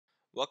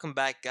Welcome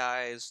back,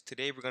 guys.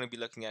 Today we're going to be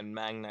looking at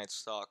MAGNITE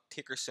stock,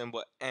 ticker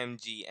symbol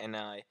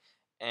MGNI,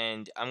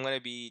 and I'm going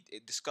to be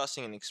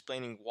discussing and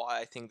explaining why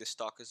I think the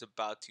stock is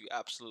about to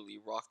absolutely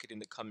rocket in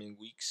the coming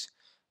weeks.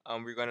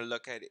 We're going to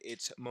look at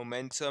its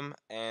momentum,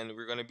 and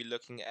we're going to be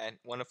looking at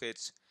one of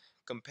its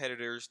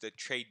competitors, the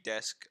Trade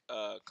Desk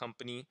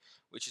company,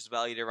 which is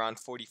valued around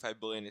 45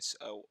 billion. It's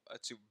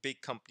a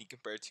big company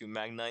compared to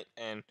MAGNITE,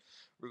 and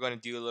we're going to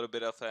do a little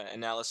bit of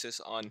analysis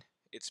on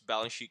its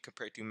balance sheet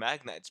compared to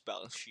Magnite's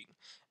balance sheet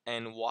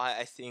and why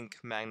I think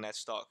Magnite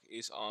stock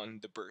is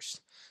on the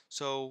burst.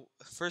 So,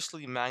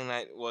 firstly,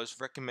 Magnite was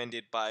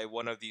recommended by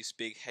one of these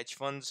big hedge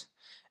funds,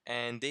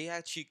 and they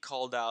actually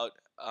called out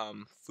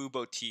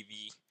Fubo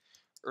TV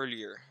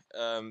earlier,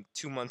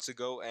 2 months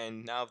ago,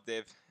 and now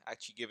they've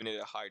actually given it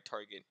a higher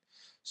target.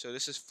 So,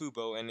 this is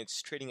Fubo, and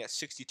it's trading at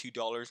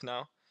 $62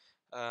 now.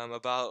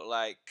 About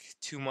like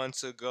 2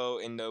 months ago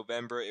in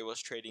November, it was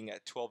trading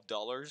at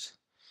 $12.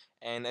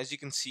 And as you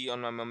can see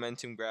on my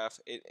momentum graph,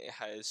 it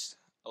has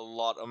a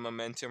lot of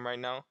momentum right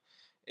now.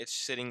 It's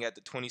sitting at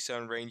the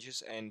 27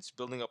 ranges and it's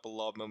building up a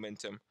lot of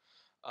momentum.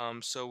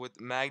 So with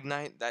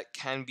Magnite, that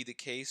can be the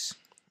case,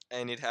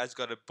 and it has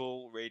got a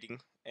bull rating,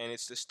 and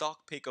it's the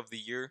stock pick of the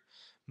year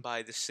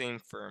by the same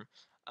firm.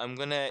 I'm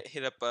gonna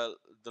hit up the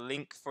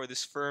link for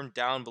this firm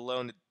down below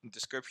in the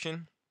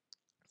description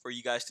for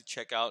you guys to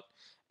check out.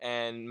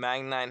 And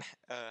Magnite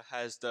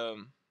has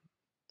the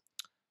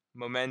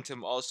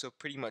momentum also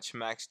pretty much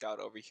maxed out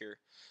over here.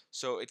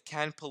 So it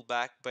can pull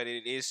back, but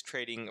it is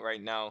trading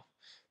right now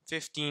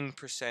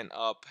 15%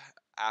 up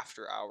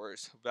after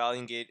hours,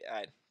 valuing it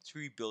at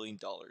 $3 billion.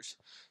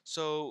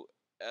 So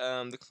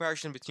the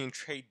comparison between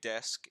Trade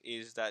Desk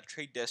is that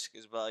Trade Desk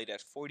is valued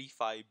at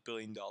 $45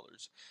 billion.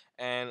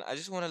 And I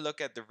just want to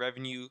look at the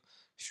revenue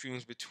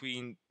streams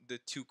between the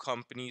two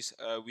companies.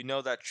 We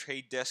know that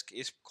Trade Desk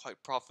is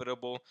quite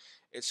profitable.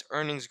 Its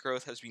earnings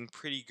growth has been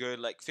pretty good,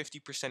 like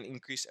 50%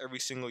 increase every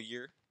single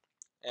year.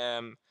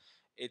 Um,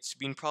 it's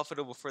been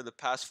profitable for the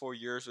past 4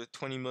 years with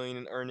 20 million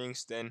in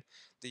earnings. Then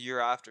the year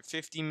after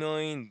 50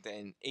 million,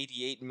 then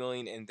 88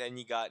 million, and then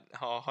you got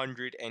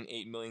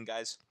 108 million,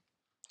 guys.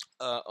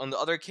 On the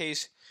other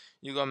case,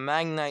 you got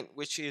Magnite,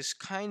 which is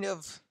kind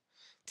of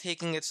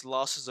taking its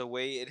losses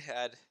away. It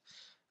had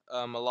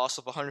a loss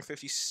of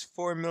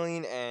 154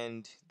 million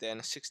and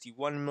then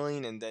 61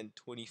 million and then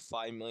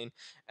 25 million,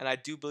 and I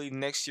do believe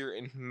next year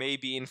it may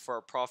be in for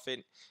a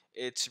profit.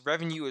 Its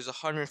revenue is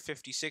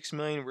 156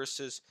 million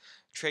versus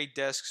Trade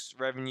Desk's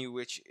revenue,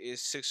 which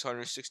is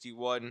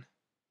 661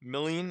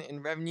 million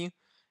in revenue,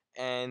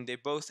 and they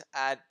both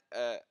add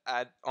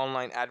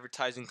online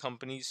advertising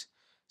companies,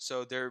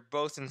 so they're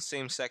both in the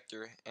same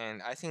sector,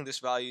 and I think this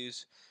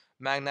values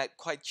Magnite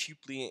quite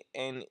cheaply,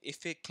 and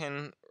if it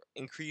can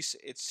increase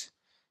its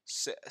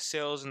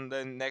sales in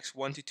the next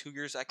 1 to 2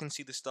 years, I can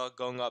see the stock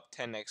going up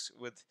 10x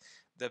with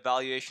the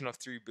valuation of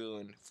 3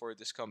 billion for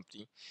this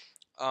company.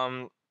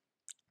 Um,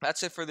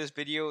 that's it for this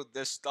video.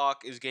 This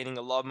stock is gaining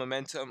a lot of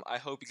momentum. I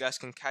hope you guys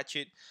can catch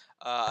it.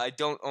 I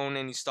don't own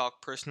any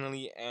stock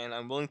personally, and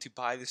I'm willing to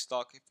buy this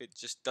stock if it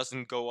just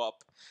doesn't go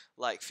up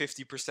like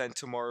 50%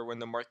 tomorrow when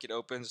the market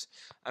opens.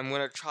 I'm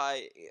gonna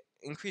try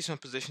increase my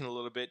position a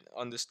little bit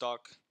on this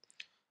stock.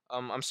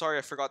 I'm sorry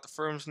I forgot the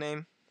firm's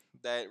name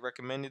that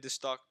recommended this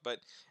stock, but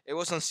it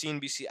was on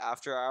CNBC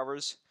after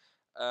hours.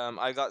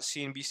 I got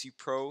CNBC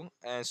Pro,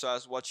 and so I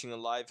was watching a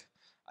live.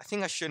 I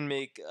think I should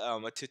make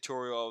a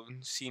tutorial of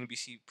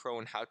CNBC Pro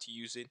and how to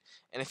use it,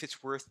 and if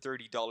it's worth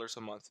 $30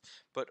 a month.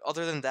 But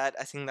other than that,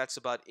 I think that's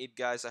about it,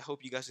 guys. I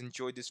hope you guys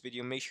enjoyed this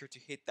video. Make sure to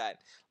hit that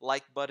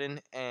like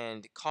button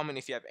and comment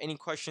if you have any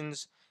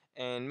questions,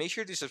 and make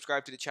sure to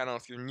subscribe to the channel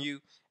if you're new.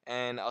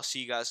 And I'll see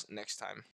you guys next time.